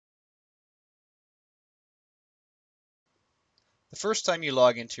The first time you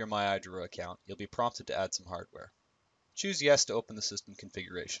log into your MyEyedro account, you'll be prompted to add some hardware. Choose Yes to open the system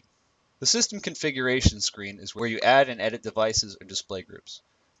configuration. The system configuration screen is where you add and edit devices or display groups.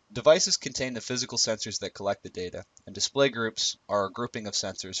 Devices contain the physical sensors that collect the data, and display groups are a grouping of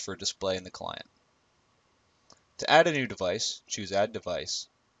sensors for display in the client. To add a new device, choose Add Device,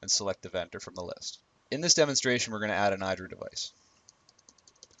 and select the vendor from the list. In this demonstration, we're going to add an Eydro device.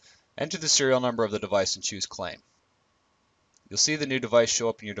 Enter the serial number of the device and choose Claim. You'll see the new device show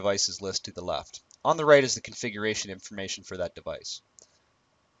up in your devices list to the left. On the right is the configuration information for that device.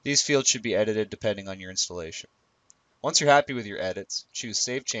 These fields should be edited depending on your installation. Once you're happy with your edits, choose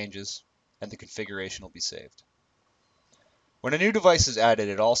Save Changes, and the configuration will be saved. When a new device is added,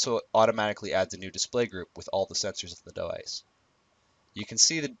 it also automatically adds a new display group with all the sensors of the device. You can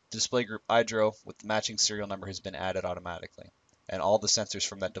see the display group Eydro with the matching serial number has been added automatically, and all the sensors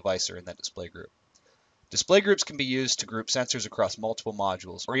from that device are in that display group. Display groups can be used to group sensors across multiple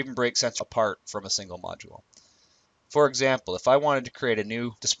modules, or even break sensors apart from a single module. For example, if I wanted to create a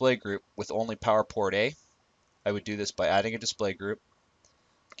new display group with only power port A, I would do this by adding a display group,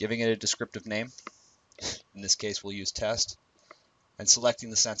 giving it a descriptive name, in this case we'll use test, and selecting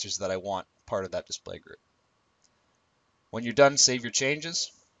the sensors that I want part of that display group. When you're done, save your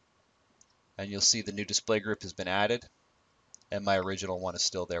changes, and you'll see the new display group has been added, and my original one is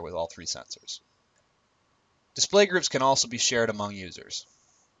still there with all three sensors. Display groups can also be shared among users.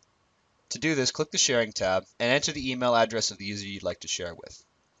 To do this, click the Sharing tab and enter the email address of the user you'd like to share with.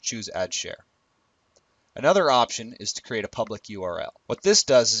 Choose Add Share. Another option is to create a public URL. What this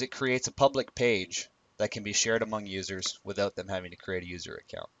does is it creates a public page that can be shared among users without them having to create a user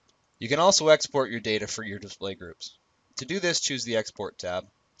account. You can also export your data for your display groups. To do this, choose the Export tab,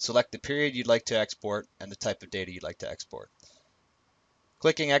 select the period you'd like to export and the type of data you'd like to export.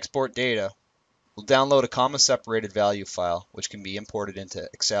 Clicking Export Data will download a comma-separated value file which can be imported into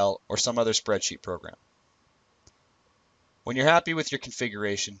Excel or some other spreadsheet program. When you're happy with your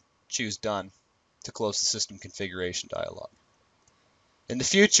configuration, choose Done to close the system configuration dialog. In the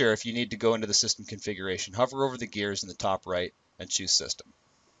future, if you need to go into the system configuration, hover over the gears in the top right and choose System.